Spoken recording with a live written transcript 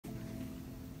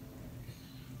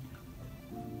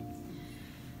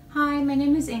Hi, my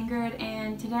name is Ingrid,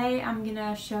 and today I'm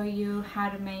gonna show you how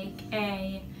to make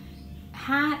a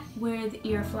hat with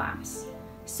ear flaps.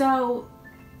 So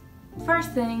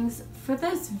first things, for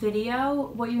this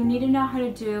video, what you need to know how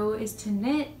to do is to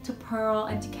knit, to purl,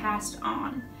 and to cast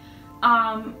on.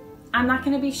 I'm not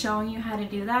gonna be showing you how to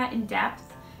do that in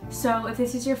depth, so if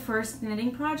this is your first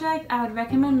knitting project, I would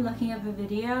recommend looking up a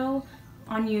video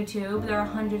on YouTube. There are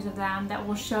hundreds of them that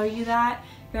will show you that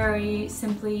very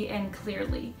simply and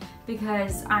clearly,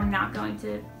 because I'm not going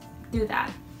to do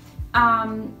that.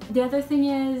 The other thing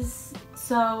is,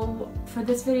 so for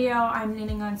this video I'm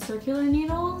knitting on circular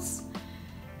needles,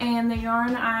 and the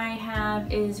yarn I have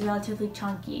is relatively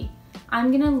chunky.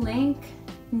 I'm gonna link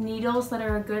needles that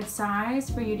are a good size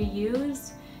for you to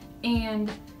use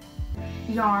and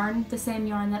yarn, the same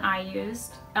yarn that I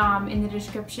used, in the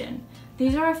description.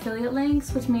 These are affiliate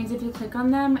links, which means if you click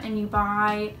on them and you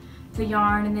buy the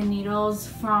yarn and the needles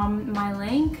from my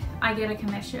link, I get a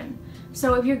commission.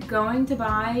 So if you're going to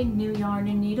buy new yarn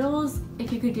and needles,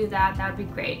 if you could do that, that would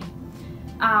be great.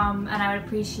 And I would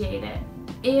appreciate it.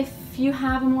 If you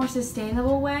have a more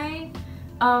sustainable way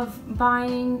of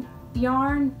buying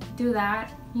yarn, do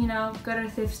that. You know, go to a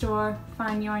thrift store,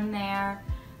 find yarn there,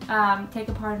 take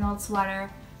apart an old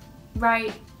sweater,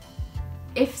 right?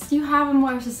 If you have a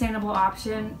more sustainable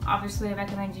option, obviously I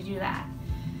recommend you do that.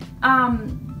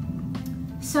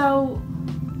 So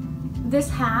this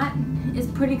hat is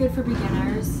pretty good for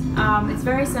beginners. It's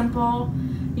very simple.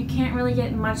 You can't really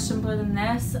get much simpler than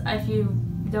this if you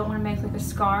don't want to make like a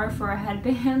scarf or a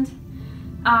headband.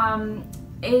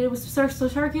 It was so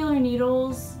circular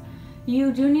needles.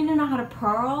 You do need to know how to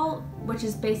purl, which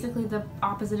is basically the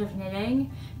opposite of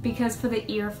knitting, because for the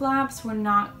ear flaps we're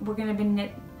gonna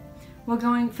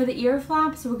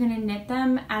knit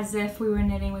them as if we were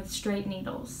knitting with straight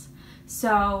needles.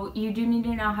 So you do need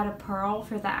to know how to purl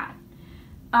for that.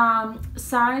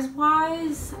 Size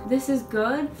wise, this is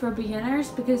good for beginners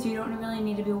because you don't really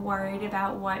need to be worried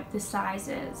about what the size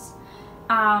is.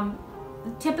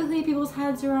 Typically people's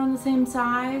heads are on the same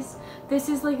size. This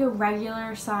is like a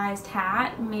regular sized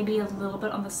hat, maybe a little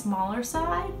bit on the smaller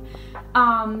side.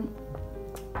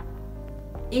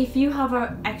 If you have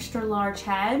an extra large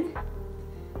head,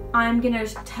 I'm gonna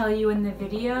tell you in the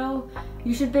video,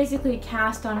 you should basically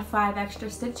cast on 5 extra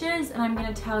stitches, and I'm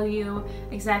gonna tell you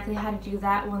exactly how to do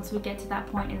that once we get to that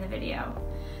point in the video.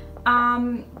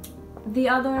 The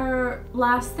other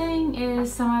last thing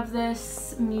is some of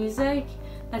this music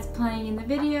that's playing in the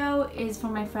video is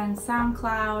from my friend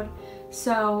Soundcloud.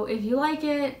 So if you like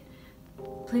it,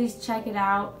 please check it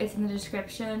out. It's in the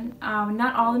description.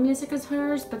 Not all the music is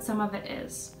hers, but some of it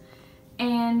is.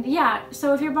 And yeah,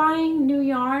 so if you're buying new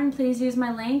yarn, please use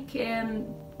my link, and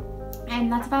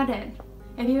that's about it.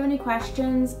 If you have any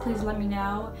questions, please let me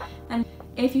know. And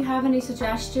if you have any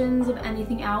suggestions of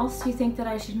anything else you think that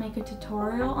I should make a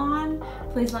tutorial on,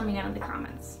 please let me know in the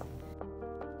comments.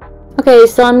 Okay,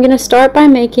 so I'm going to start by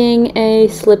making a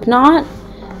slip knot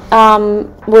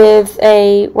with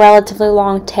a relatively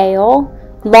long tail,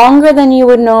 longer than you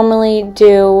would normally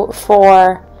do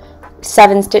for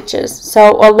 7 stitches.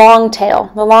 So a long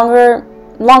tail, longer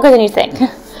than you think.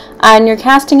 And you're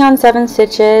casting on 7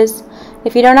 stitches.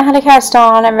 If you don't know how to cast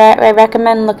on, I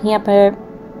recommend looking up a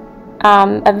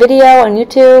video on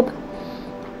YouTube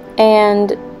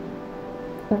and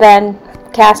then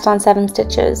cast on 7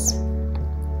 stitches.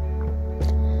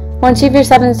 Once you have your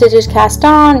 7 stitches cast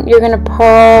on, you're going to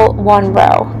purl 1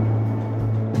 row.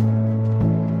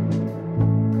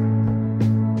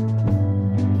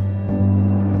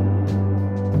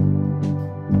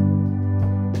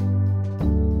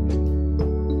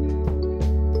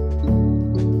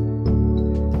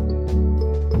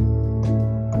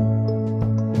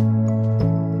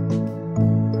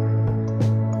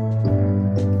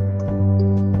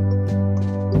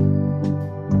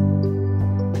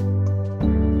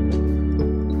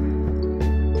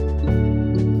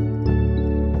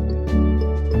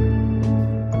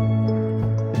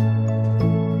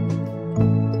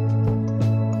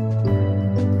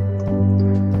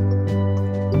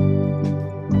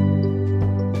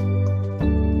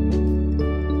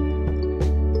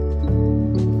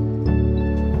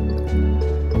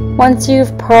 Once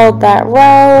you've purled that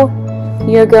row,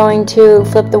 you're going to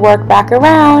flip the work back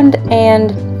around,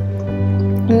 and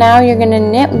now you're going to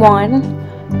knit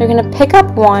 1. You're going to pick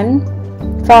up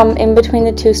 1 from in between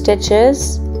the 2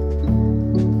 stitches.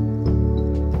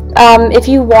 If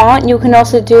you want, you can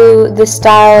also do the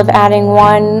style of adding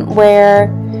 1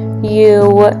 where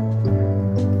you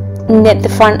knit the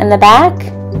front and the back.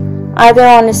 Either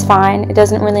one is fine. It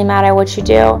doesn't really matter what you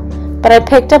do. But I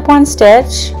picked up 1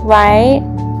 stitch, right?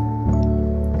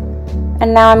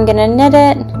 And now I'm gonna knit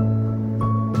it.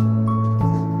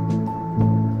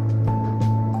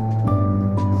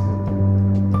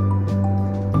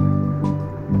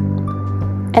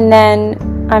 And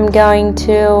then I'm going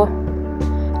to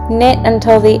knit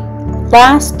until the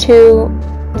last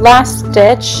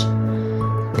stitch,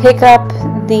 pick up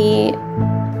the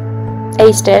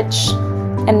A stitch,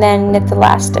 and then knit the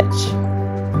last stitch.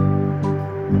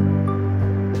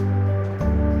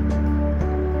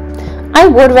 I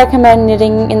would recommend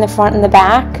knitting in the front and the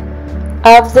back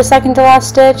of the second to last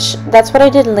stitch. That's what I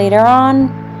did later on.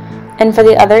 And for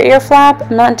the other ear flap,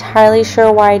 I'm not entirely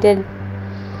sure why I did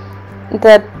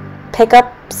the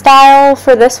pickup style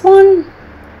for this one.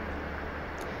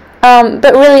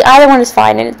 But really, either one is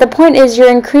fine. And the point is, you're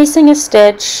increasing a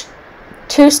stitch,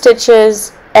 2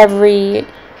 stitches every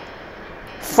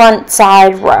front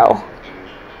side row.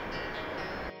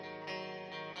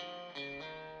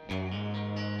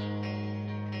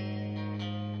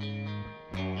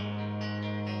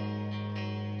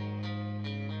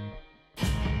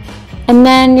 And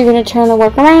then you're going to turn the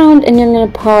work around and you're going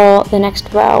to purl the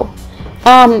next row.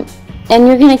 And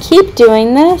you're going to keep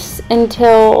doing this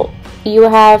until you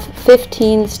have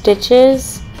 15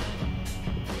 stitches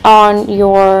on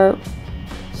your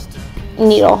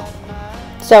needle.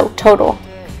 So total.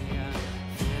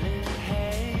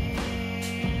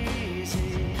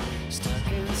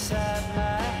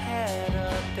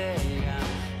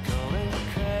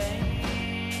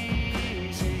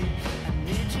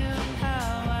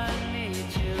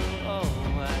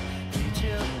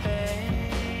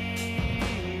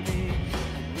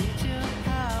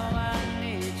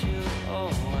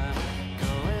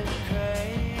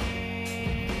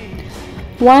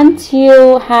 Once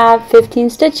you have 15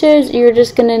 stitches, you're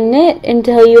just going to knit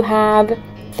until you have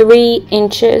 3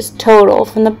 inches total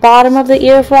from the bottom of the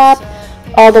ear flap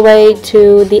all the way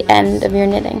to the end of your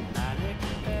knitting.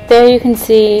 There you can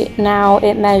see now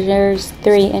it measures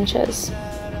 3 inches.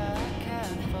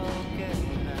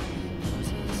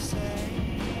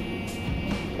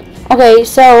 Okay,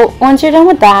 so once you're done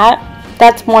with that,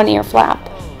 that's 1 ear flap.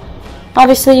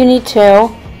 Obviously you need 2,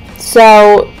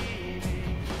 so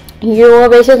you're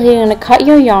basically going to cut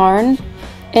your yarn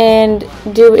and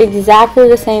do exactly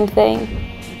the same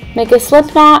thing. Make a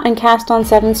slip knot and cast on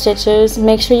 7 stitches.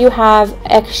 Make sure you have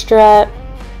extra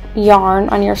yarn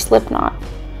on your slip knot.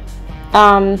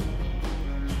 And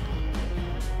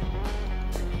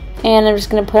I'm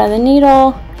just going to put on the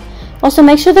needle. Also,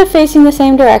 make sure they're facing the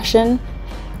same direction.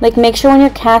 Like, make sure when you're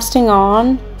casting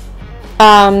on,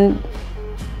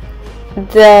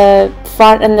 the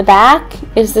front and the back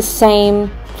is the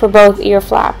same for both ear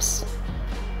flaps.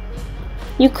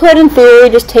 You could, in theory,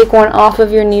 just take one off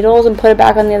of your needles and put it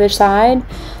back on the other side,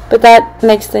 but that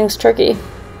makes things tricky.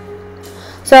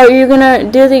 So you're going to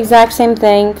do the exact same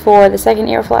thing for the second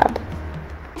ear flap.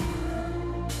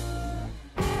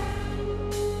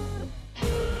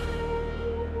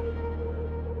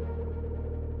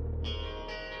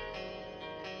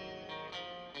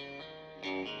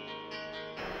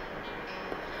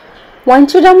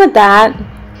 Once you're done with that,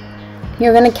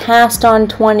 you're going to cast on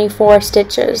 24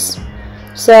 stitches.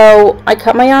 So I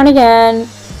cut my yarn again.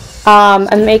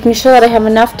 I'm making sure that I have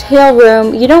enough tail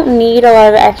room. You don't need a lot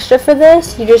of extra for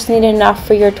this. You just need enough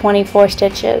for your 24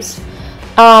 stitches.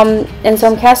 And so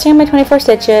I'm casting on my 24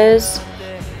 stitches.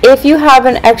 If you have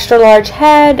an extra large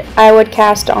head, I would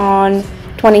cast on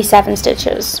 27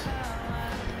 stitches.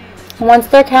 Once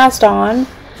they're cast on,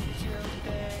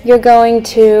 you're going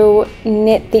to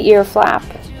knit the ear flap.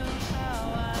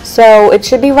 So it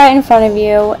should be right in front of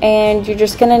you, and you're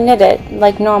just going to knit it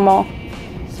like normal.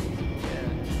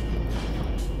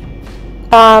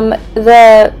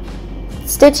 The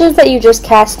stitches that you just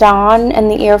cast on and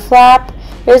the ear flap,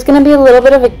 there's going to be a little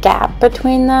bit of a gap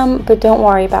between them, but don't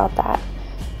worry about that.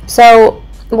 So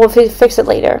we'll fix it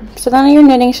later. So then your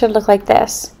knitting should look like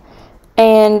this.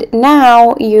 And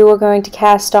now you are going to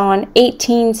cast on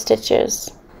 18 stitches.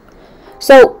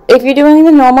 So if you're doing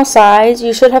the normal size,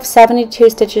 you should have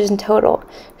 72 stitches in total.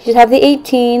 You should have the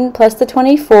 18 plus the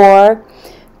 24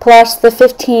 plus the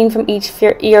 15 from each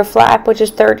ear flap, which is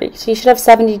 30. So you should have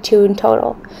 72 in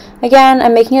total. Again,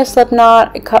 I'm making a slip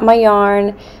knot, I cut my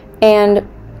yarn, and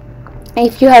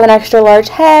if you have an extra large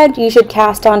head, you should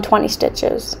cast on 20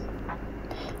 stitches.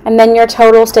 And then your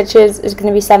total stitches is going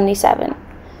to be 77.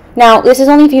 Now, this is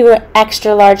only if you have an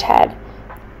extra large head.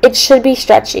 It should be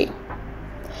stretchy.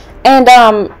 And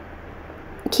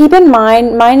keep in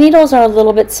mind, my needles are a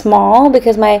little bit small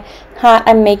because my hat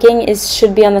I'm making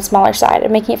should be on the smaller side.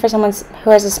 I'm making it for someone who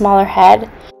has a smaller head.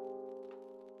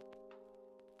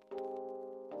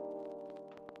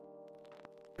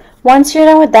 Once you're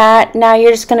done with that, now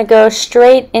you're just going to go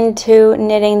straight into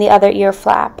knitting the other ear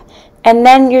flap. And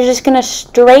then you're just going to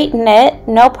straight knit,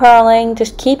 no purling,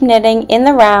 just keep knitting in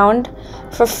the round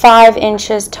for 5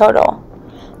 inches total.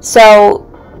 So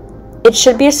it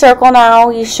should be a circle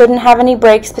now. You shouldn't have any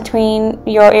breaks between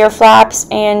your ear flaps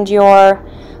and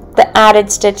the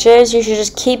added stitches. You should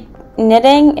just keep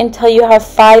knitting until you have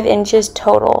 5 inches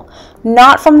total.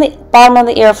 Not from the bottom of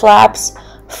the ear flaps,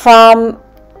 from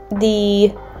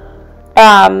the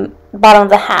bottom of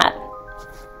the hat.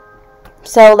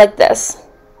 So like this.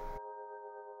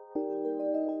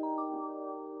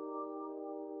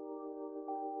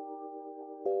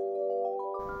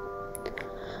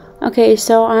 Okay,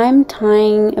 so I'm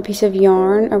tying a piece of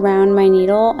yarn around my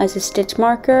needle as a stitch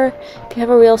marker. If you have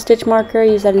a real stitch marker,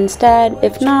 use that instead.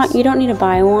 If not, you don't need to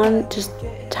buy one. Just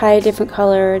tie a different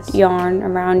colored yarn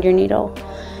around your needle.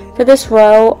 For this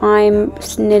row, I'm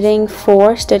knitting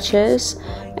 4 stitches,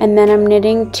 and then I'm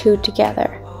knitting 2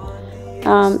 together.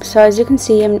 So as you can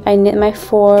see, I knit my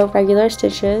 4 regular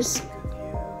stitches.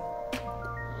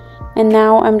 And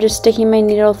now I'm just sticking my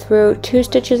needle through 2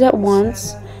 stitches at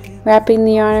once, wrapping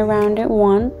the yarn around it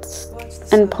once,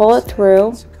 and pull it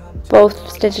through both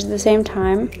stitches at the same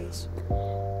time.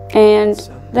 And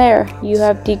there, you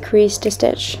have decreased a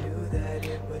stitch.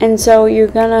 And so you're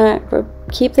gonna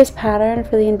keep this pattern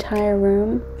for the entire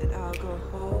room.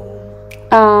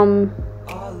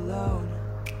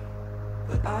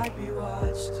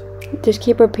 Just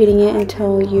keep repeating it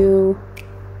until you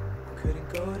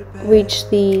reach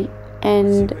the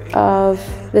end of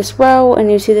this row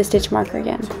and you see the stitch marker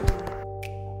again.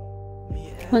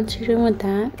 Once you're done with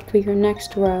that, for your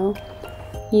next row,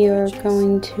 you're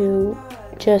going to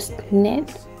just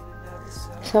knit.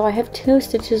 So I have 2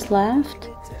 stitches left.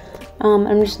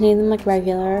 I'm just knitting them like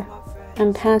regular.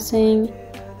 I'm passing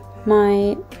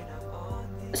my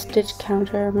stitch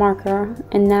counter marker,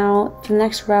 and now for the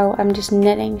next row I'm just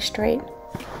knitting straight.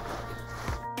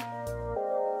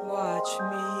 Watch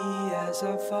me as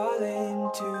I fall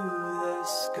into the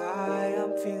sky.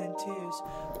 I'm feeling tears.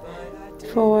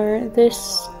 For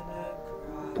this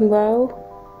row,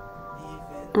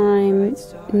 I'm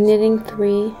knitting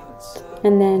 3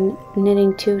 and then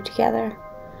knitting 2 together.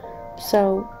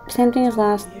 So same thing as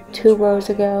last 2 rows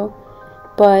ago,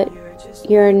 but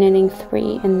you're knitting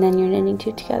 3 and then you're knitting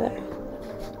 2 together.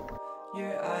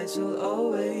 Your eyes will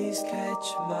always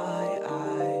catch my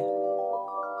eye.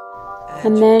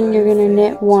 And then you're gonna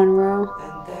knit 1 row.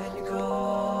 And then you go.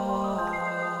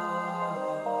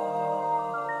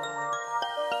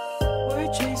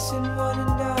 We're chasing one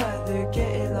another,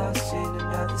 getting lost in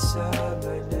another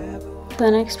summer. Never The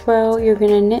next row, you're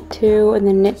gonna knit 2 and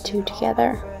then knit 2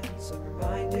 together.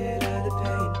 reminded of the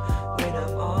pain when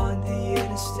I'm on the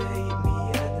interstate, me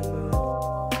and the moon.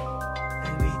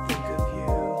 And we think of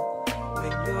you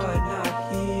when you're not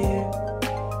here.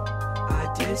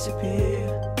 I disappear.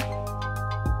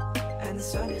 And the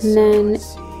sun is And then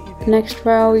next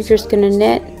row, you're just gonna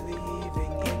knit. leaving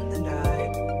in the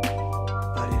night.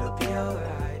 But it'll be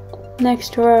alright.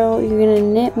 Next row, you're gonna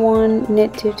knit 1,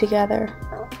 knit 2 together.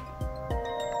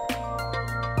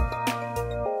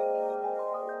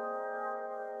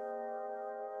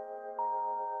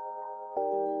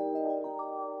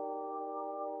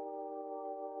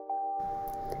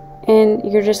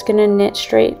 And you're just gonna knit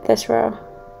straight this row.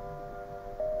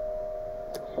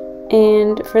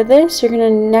 And for this,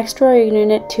 next row you're gonna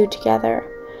knit 2 together.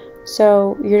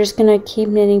 So you're just gonna keep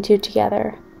knitting 2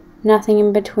 together, nothing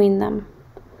in between them.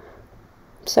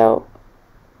 So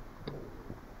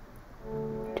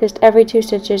just every 2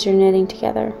 stitches you're knitting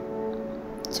together.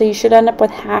 So you should end up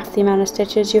with half the amount of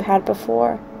stitches you had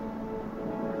before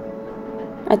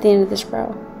at the end of this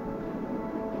row.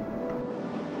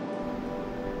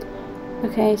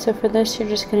 Okay, so for this you're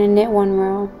just going to knit 1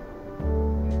 row.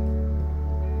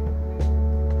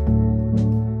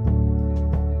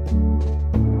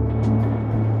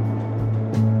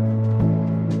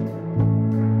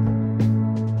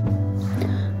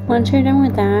 Once you're done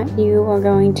with that, you are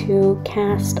going to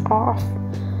cast off.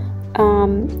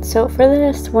 So for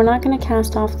this, we're not going to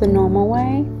cast off the normal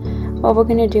way. What we're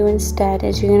going to do instead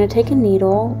is you're going to take a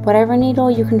needle, whatever needle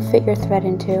you can fit your thread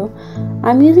into.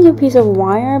 I'm using a piece of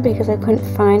wire because I couldn't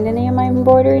find any of my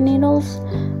embroidery needles.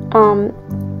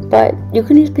 But you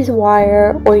can use a piece of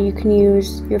wire, or you can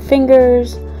use your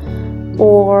fingers,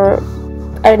 or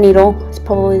a needle. It's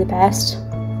probably the best.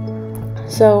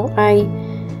 So I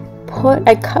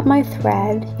cut my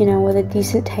thread, with a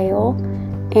decent tail,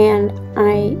 and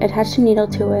I attached a needle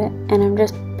to it, and I'm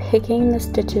just picking the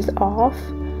stitches off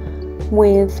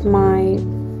with my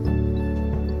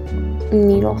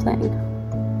needle thing.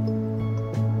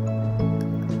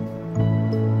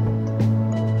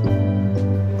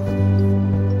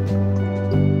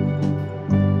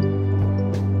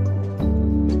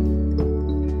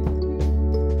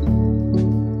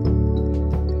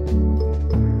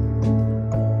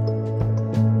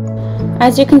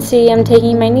 as you can see, I'm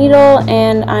taking my needle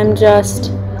and I'm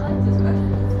just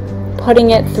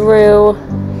putting it through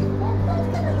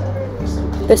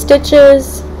the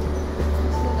stitches.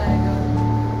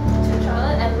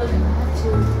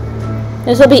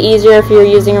 This will be easier if you're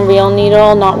using a real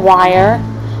needle, not wire.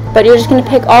 But you're just going to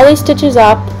pick all these stitches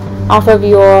up off of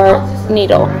your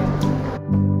needle.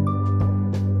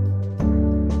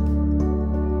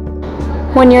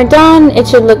 When you're done, it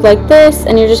should look like this,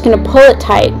 and you're just going to pull it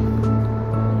tight.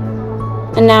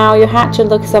 And now your hat should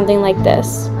look something like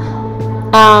this.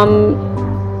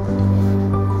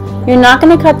 You're not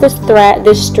going to cut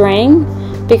this string,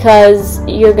 because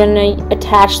you're going to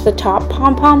attach the top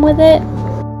pom-pom with it.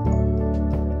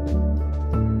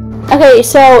 Okay,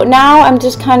 so now I'm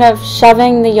just kind of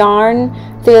shoving the yarn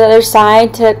through the other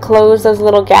side to close those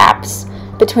little gaps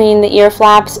between the ear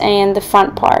flaps and the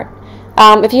front part.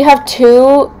 If you have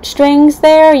two strings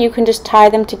there, you can just tie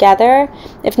them together.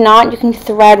 If not, you can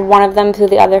thread one of them through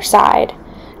the other side.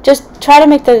 Just try to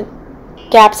make the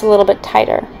gaps a little bit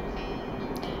tighter.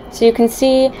 So you can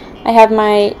see I have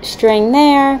my string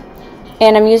there,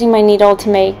 and I'm using my needle to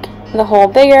make the hole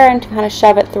bigger and to kind of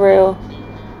shove it through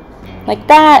like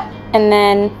that. And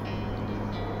then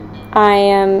I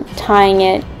am tying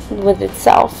it with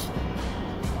itself.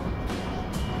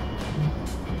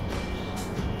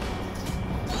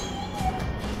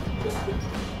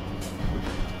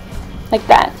 Like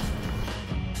that.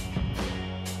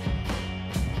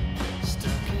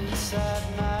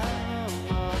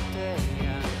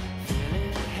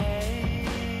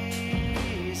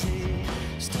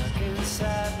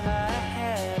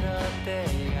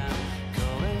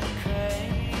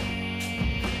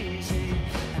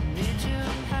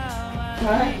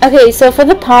 Okay, so for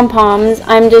the pom-poms,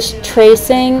 I'm just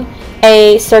tracing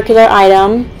a circular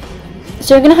item.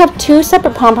 So you're going to have two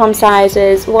separate pom-pom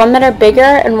sizes, one that are bigger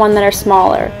and one that are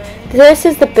smaller. This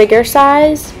is the bigger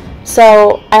size,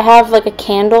 so I have like a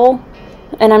candle,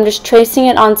 and I'm just tracing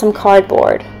it on some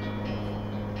cardboard.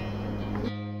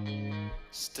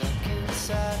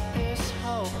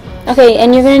 Okay,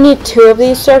 and you're going to need two of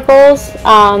these circles.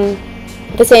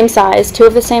 The same size, two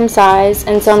of the same size,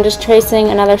 and so I'm just tracing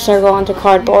another circle onto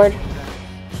cardboard.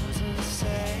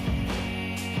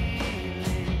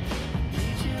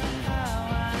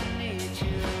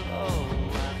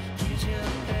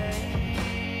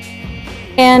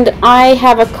 And I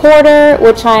have a quarter,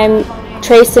 which I'm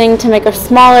tracing to make a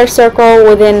smaller circle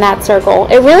within that circle.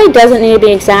 It really doesn't need to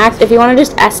be exact. If you want to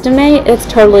just estimate, it's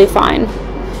totally fine.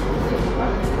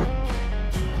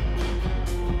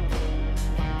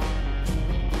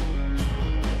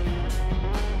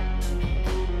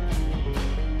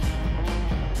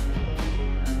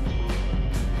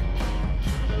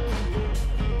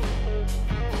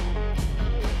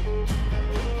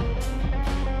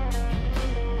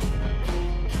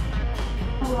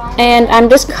 And I'm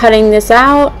just cutting this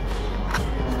out,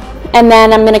 and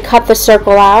then I'm going to cut the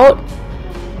circle out.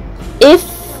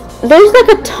 There's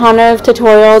like a ton of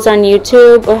tutorials on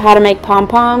YouTube of how to make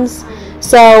pom-poms,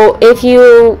 so if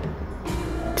you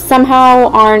somehow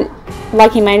aren't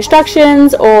liking my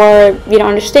instructions or you don't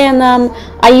understand them,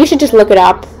 you should just look it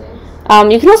up.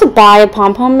 You can also buy a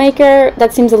pom-pom maker.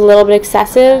 That seems a little bit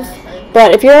excessive,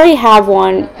 but if you already have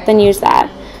one, then use that.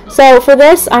 So for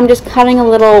this, I'm just cutting a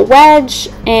little wedge,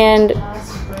 and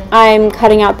I'm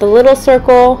cutting out the little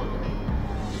circle.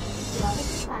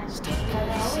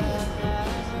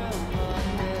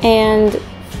 And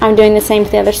I'm doing the same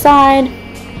to the other side.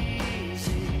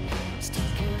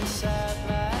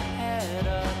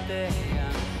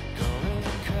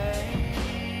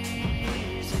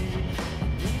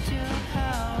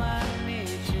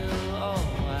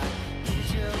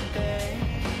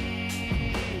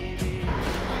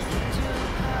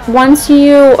 Once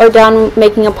you are done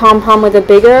making a pom-pom with the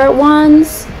bigger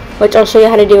ones, which I'll show you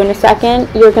how to do in a second,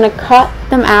 you're going to cut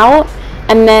them out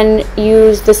and then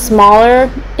use the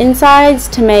smaller insides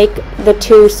to make the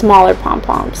two smaller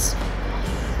pom-poms.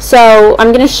 So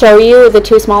I'm going to show you the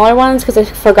two smaller ones because I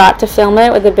forgot to film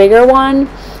it with the bigger one.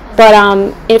 But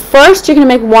at first you're going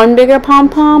to make one bigger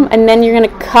pom-pom, and then you're going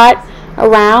to cut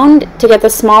around to get the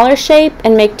smaller shape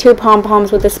and make two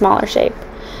pom-poms with the smaller shape.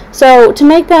 So to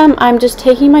make them, I'm just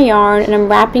taking my yarn and I'm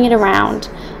wrapping it around.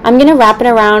 I'm going to wrap it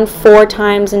around 4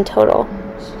 times in total.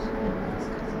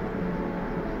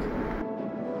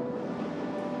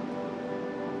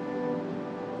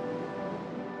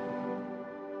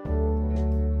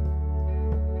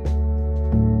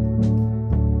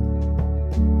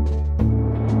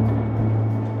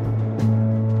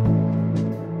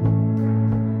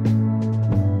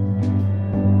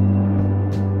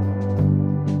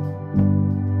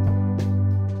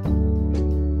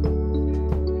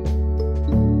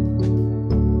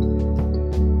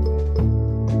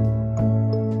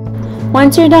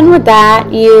 Once you're done with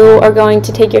that, you are going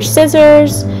to take your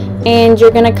scissors and you're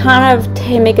going to kind of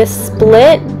make a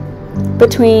split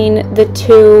between the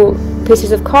two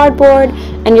pieces of cardboard,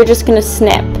 and you're just going to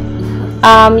snip.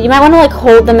 You might want to like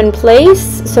hold them in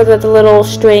place so that the little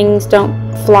strings don't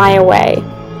fly away.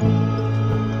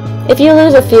 If you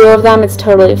lose a few of them, it's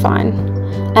totally fine.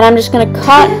 And I'm just going to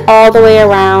cut all the way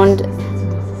around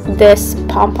this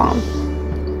pom-pom.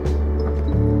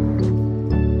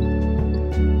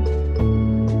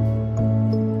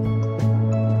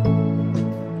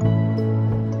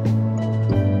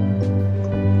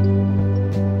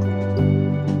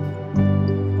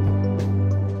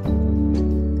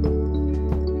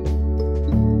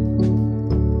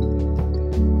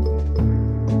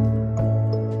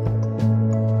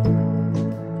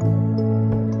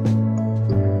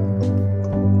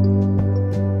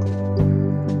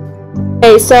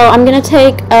 Okay, so I'm going to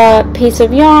take a piece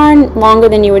of yarn longer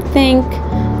than you would think,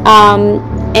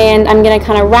 and I'm going to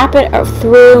kind of wrap it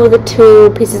through the two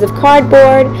pieces of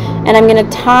cardboard, and I'm going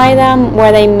to tie them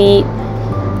where they meet,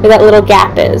 where that little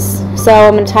gap is. So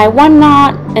I'm going to tie one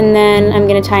knot, and then I'm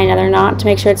going to tie another knot to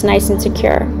make sure it's nice and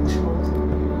secure.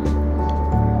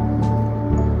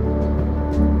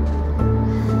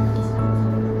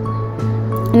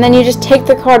 And then you just take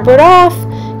the cardboard off.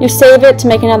 You save it to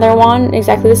make another one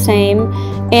exactly the same,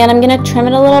 and I'm going to trim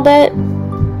it a little bit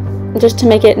just to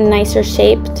make it nicer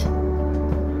shaped,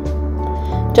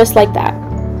 just like that.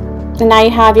 And now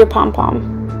you have your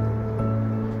pom-pom.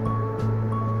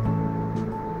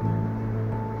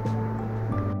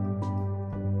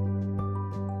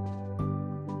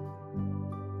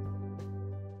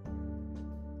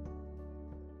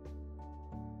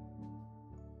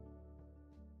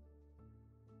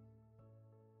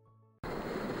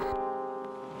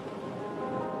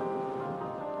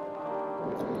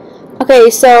 Okay,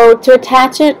 so to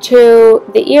attach it to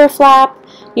the ear flap,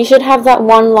 you should have that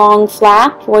one long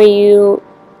flap where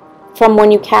from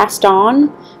when you cast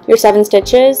on your 7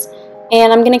 stitches,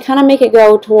 and I'm going to kind of make it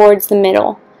go towards the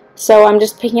middle. So I'm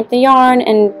just picking up the yarn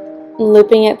and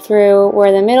looping it through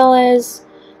where the middle is,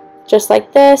 just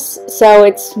like this, so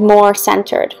it's more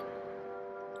centered.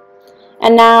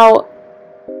 And now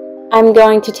I'm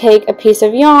going to take a piece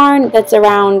of yarn that's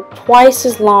around twice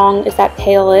as long as that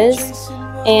tail is,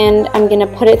 and I'm going to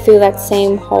put it through that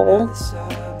same hole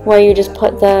where you just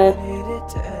put the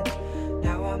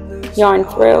yarn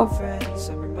through.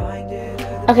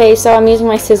 Okay, so I'm using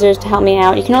my scissors to help me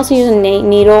out. You can also use a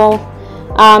needle.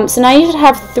 So now you should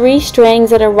have 3 strings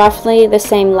that are roughly the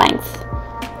same length.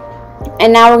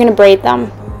 And now we're going to braid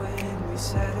them.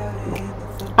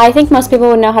 I think most people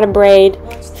would know how to braid.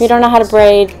 If you don't know how to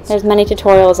braid, there's many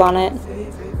tutorials on it.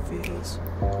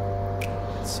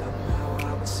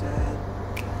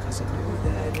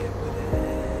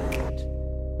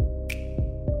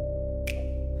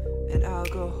 And I'll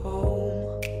go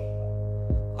home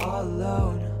all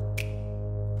alone,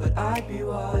 but I'd be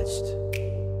watched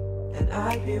and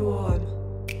I'd be warm.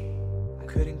 I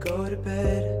couldn't go to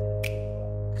bed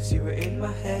 'cause you were in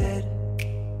my head.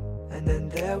 And then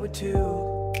there were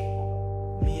 2,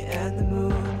 me and the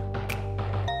moon.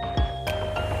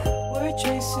 We're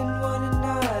chasing one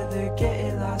another,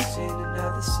 getting lost in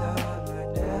another summer.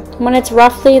 When it's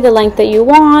roughly the length that you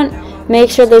want, make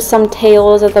sure there's some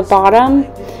tails at the bottom.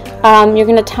 You're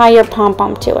going to tie your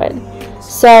pom-pom to it.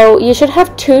 So you should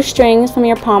have 2 strings from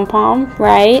your pom-pom,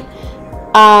 right?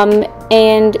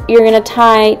 And you're going to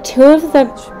tie 2 of the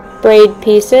braid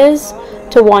pieces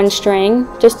to 1 string.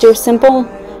 Just do a simple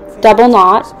double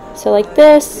knot. So like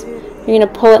this, you're going to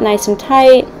pull it nice and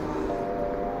tight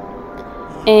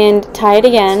and tie it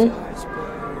again.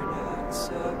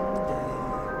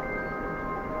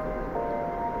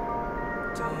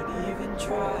 Don't even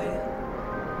try.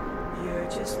 You're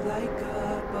just like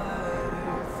a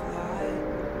butterfly.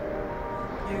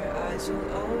 Your eyes will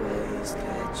always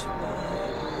catch my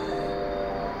eye.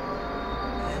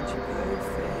 And you're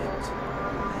perfect.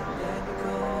 And then you're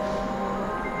gone.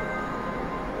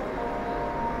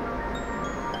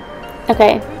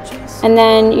 Okay, and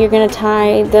then you're going to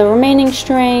tie the remaining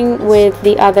string with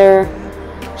the other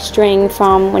string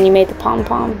from when you made the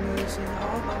pom-pom.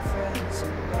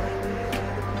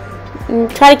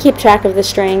 Try to keep track of the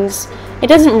strings. It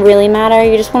doesn't really matter,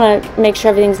 you just want to make sure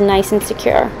everything's nice and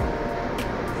secure.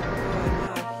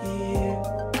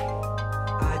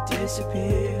 I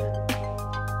disappear.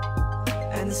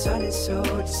 And the sun is so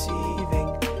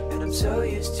deceiving. And I'm so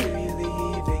used to you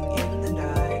leaving in the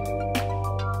night.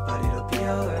 But it'll be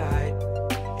alright.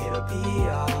 It'll be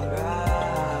alright.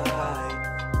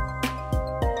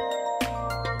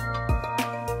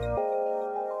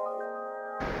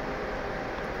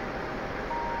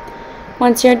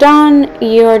 Once you're done,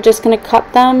 you're just going to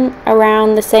cut them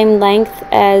around the same length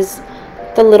as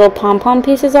the little pom-pom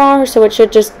pieces are, so it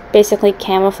should just basically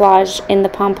camouflage in the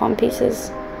pom-pom pieces.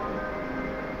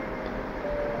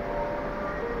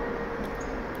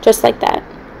 Just like that.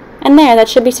 And there, that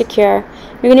should be secure.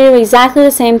 You're going to do exactly the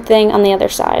same thing on the other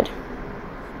side.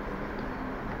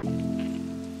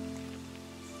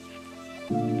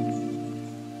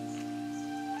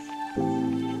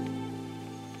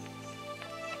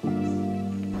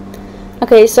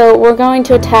 Okay, so we're going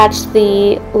to attach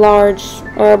the large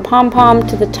or pom-pom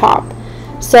to the top.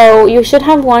 So you should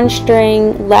have one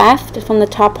string left from the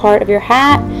top part of your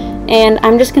hat, and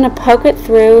I'm just going to poke it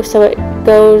through so it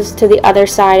goes to the other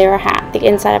side of our hat, the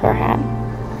inside of our hat.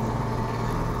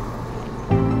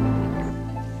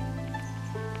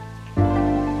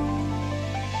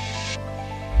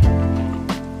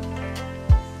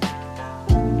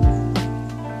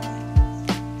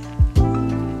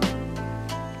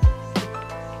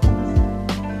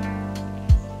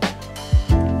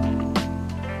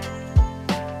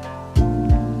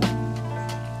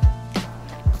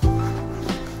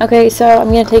 Okay, so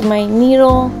I'm going to take my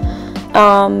needle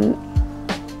and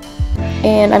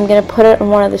I'm going to put it on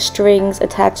one of the strings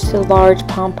attached to the large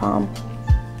pom-pom.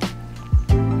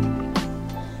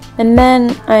 And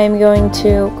then I'm going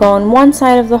to go on one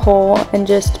side of the hole and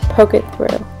just poke it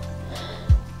through.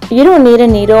 You don't need a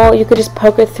needle, you could just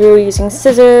poke it through using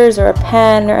scissors or a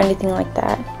pen or anything like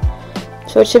that.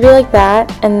 So it should be like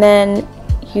that, and then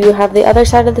you have the other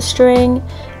side of the string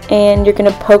and you're going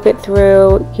to poke it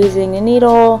through using a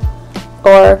needle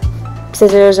or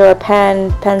scissors or a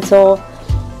pen, pencil,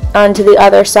 onto the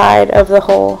other side of the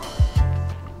hole.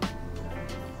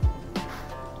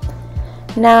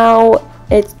 Now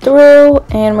it's through,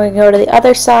 and we're going to go to the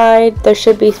other side. There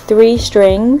should be 3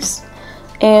 strings,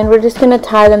 and we're just going to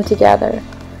tie them together.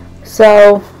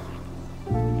 So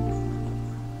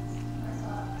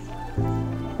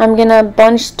I'm going to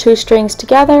bunch 2 strings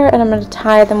together, and I'm going to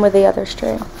tie them with the other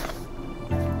string.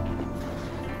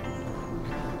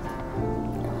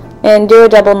 And do a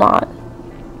double knot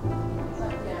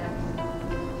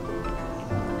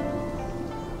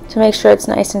to make sure it's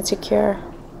nice and secure.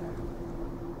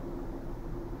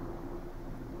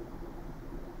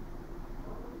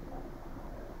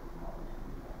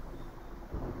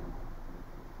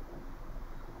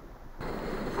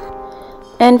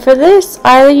 And for this,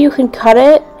 either you can cut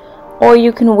it or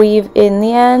you can weave in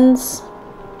the ends.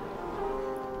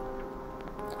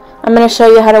 I'm going to show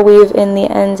you how to weave in the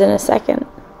ends in a second.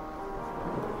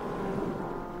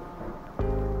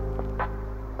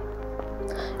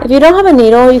 If you don't have a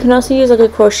needle, you can also use like a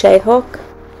crochet hook.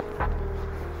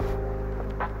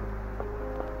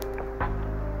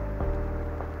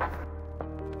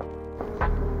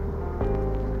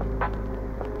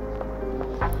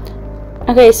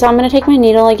 Okay, so I'm going to take my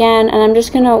needle again, and I'm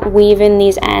just going to weave in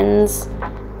these ends.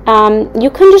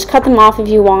 You can just cut them off if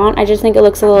you want. I just think it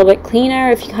looks a little bit cleaner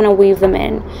if you kind of weave them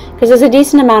in, because there's a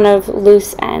decent amount of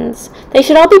loose ends. They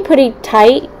should all be pretty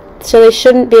tight, so they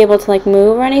shouldn't be able to like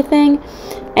move or anything.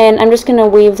 And I'm just going to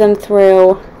weave them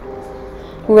through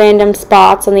random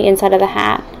spots on the inside of the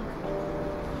hat.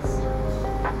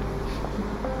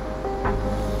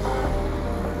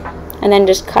 And then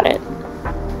just cut it.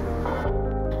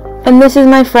 And this is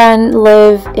my friend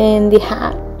Liv in the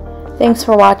hat. Thanks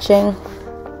for watching.